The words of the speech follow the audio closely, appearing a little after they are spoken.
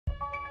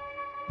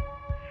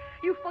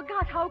You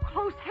forgot how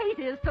close hate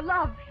is to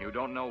love. You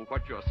don't know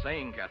what you're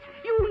saying, Catherine.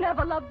 You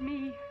never loved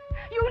me.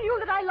 You knew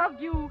that I loved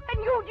you,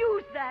 and you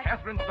used that.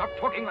 Catherine, stop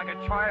talking like a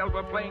child.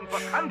 We're playing for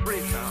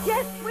countries now.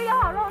 Yes, we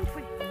are, aren't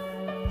we?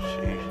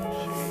 Sheesh.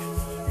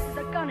 There's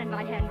a gun in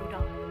my hand,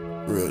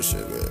 Rudolph. Real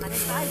shit, man. I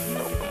advise you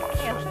to be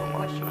careful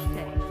what you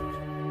say.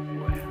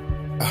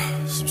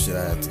 Some shit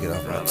I have to get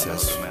off my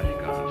chest.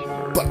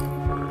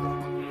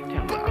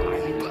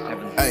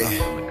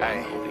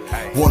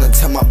 Wanna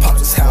tell my pops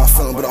just how I'm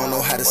feeling, but I don't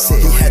know how to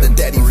say it. He had a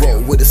daddy roll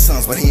with his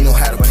sons, but he ain't know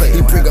how to play.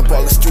 He bring up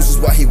all excuses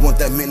why he want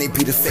that man, they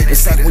be the fake.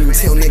 It's like when you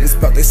tell niggas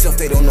about themselves,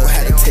 they don't know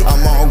how to take.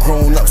 I'm all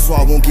grown up, so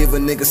I won't give a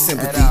nigga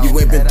sympathy. You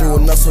ain't been through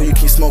enough, so you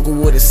keep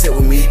smoking wood and sit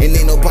with me. And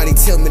ain't nobody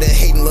tell me that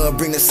hate and love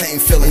bring the same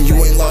feeling. You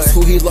ain't lost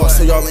who he lost,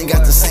 so y'all ain't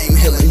got the same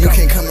healing. You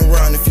can't come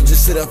around if you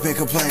just sit up and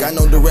complain. Got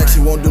no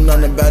direction, won't do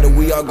nothing about it,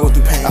 we all go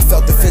through pain. I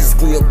felt it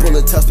physically, a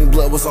bullet touched me,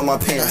 blood was on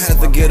my pants. I had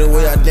to get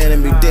away, I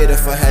damn be dead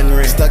if I hadn't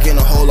ran. Stuck in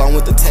a hole, I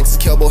went to Texas,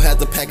 Kelbo had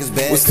to pack his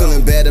bag. Was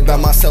feeling bad about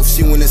myself,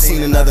 she went and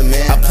seen another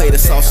man. I played it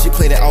soft, she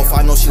played it off,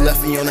 I know she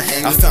left me on the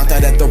hang. I found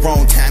out at the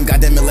wrong time,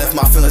 goddamn it left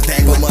my feelings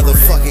dang. But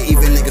motherfucker,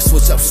 even niggas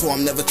switch up, so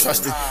I'm never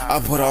trusting. I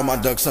put all my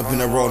ducks up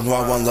in a row, knew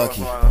I wasn't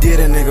lucky. Did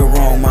a nigga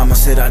wrong, mama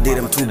said I did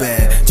him too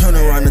bad. Turn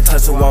around and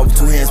touch the wall with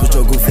 2 hands with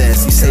your goof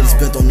ass. He said he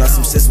spent on us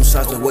some system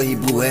shots the way he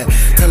blew at.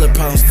 Tell her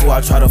problems before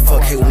I try to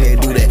fuck, hate when they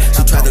do that.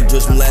 She tried to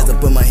dress me last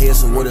up in my head,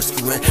 so where the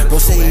screw at? Bro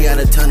say he out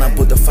of town, I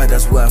booked the fight,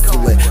 that's where I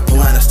flew at.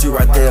 Polina still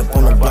right there up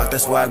on the block,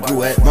 that's where I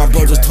grew at. My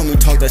bro just told me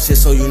talk that shit,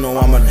 so you know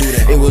I'ma do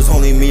that. It was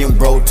only me and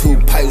bro, 2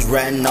 pipes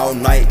riding all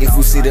night. If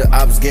we see the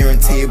ops,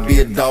 guarantee it be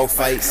a dog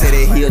fight. Say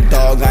that he a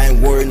dog, I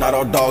ain't worried, not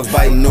all dogs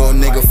bite. No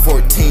nigga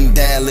 14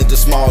 dad lived a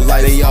small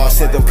life. They all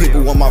said them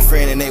people want my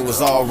friend and they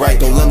was alright.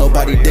 Don't let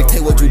nobody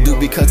dictate what you do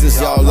because it's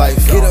y'all life.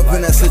 Get up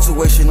in that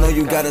situation, know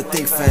you gotta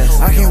think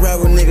fast. I can ride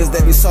with niggas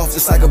that be soft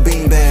just like a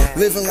beanbag.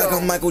 Living like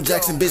a Michael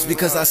Jackson bitch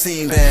because I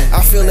seen bad.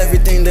 I feel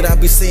everything that I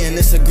be seeing,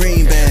 it's a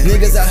green band.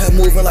 Niggas out here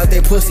moving like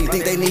they pussy,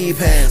 think they need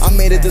pads. I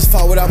made it this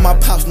far without my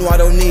pops, no I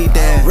don't need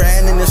that.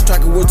 Riding in the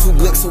striker with 2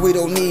 blicks so we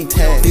don't need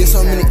tags. Did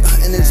so many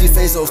energy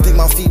phasos, think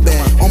my feet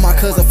back. On my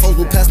cousin folks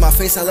who pass my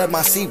face, I let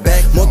my seat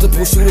back.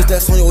 Multiple shooters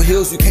that's on your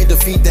heels, you can't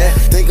defeat that.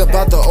 Think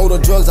about the older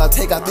drugs I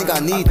take, I think I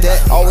need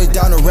that. Always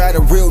down to ride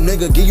a real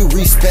nigga, give you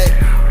respect.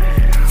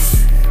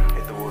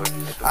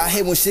 I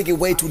hate when shit get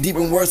way too deep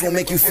and words won't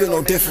make you feel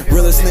no different.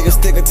 Realest nigga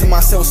sticking to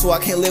myself so I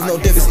can't live no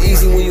different. It's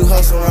easy when you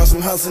hustle around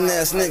some hustling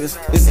ass niggas.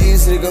 It's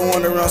easy to go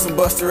on around some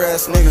buster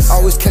ass niggas.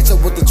 Always catch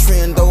up with the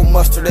trend, though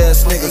mustard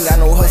ass niggas. Ain't got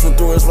no hustle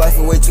through his life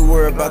and way too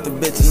worried about the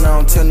bitches. I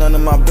don't tell none of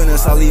my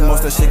business, I leave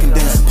most of that shit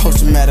condensed.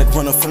 Post-traumatic,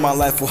 running for my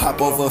life will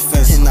hop over a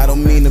fence. And I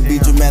don't mean to be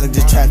dramatic,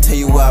 just try to tell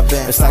you where I've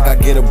been. It's like I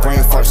get a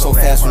brain fart so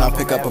fast when I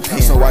pick up a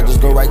pen. So I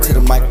just go right to the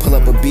mic, pull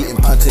up a beat and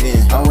punch it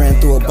in. I ran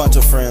through a bunch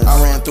of friends,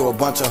 I ran through a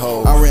bunch of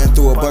hoes, I ran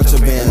through a bunch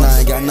of bands. I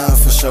ain't got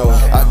nothing for sure.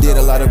 I did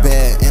a lot of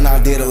bad and I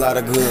did a lot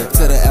of good.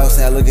 To the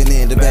outside looking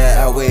in, the bad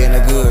outweighing the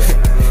good.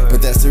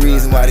 But that's the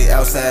reason why they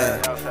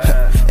outside,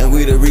 and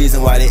we the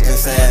reason why they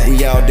inside.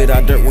 We all did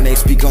our dirt, when they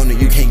speak on it,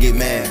 you can't get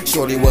mad.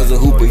 Shorty was a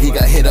hooper, he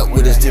got hit up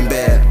with his gym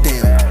bag. Damn.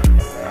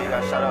 He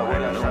got shot up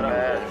with his gym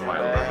bag.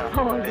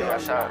 He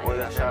got shot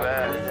with his gym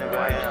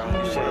bag.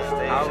 You should've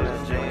stayed to the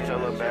gym with your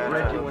little bad.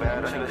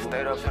 Should've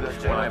stayed up to the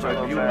gym with your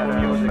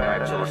little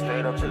bad. Should've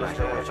stayed up to the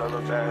gym with your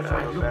little bad.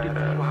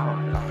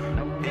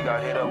 He got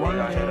hit up,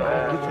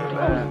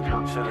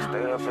 should've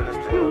stayed up for this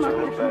thing with your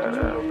little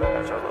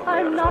bad.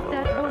 I'm not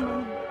that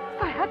woman.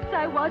 Perhaps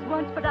I was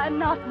once, but I'm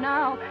not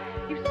now.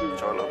 You see,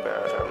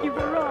 you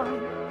were wrong.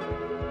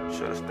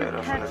 Should've stayed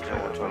up for this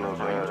thing with your little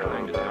bad.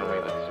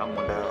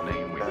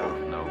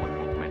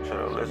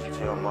 Should've listened to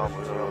your mom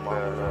with your little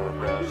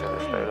bad.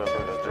 Should've stayed up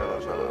for this thing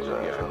with your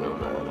little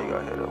bad. He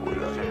got hit up with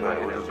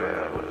his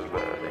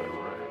bad.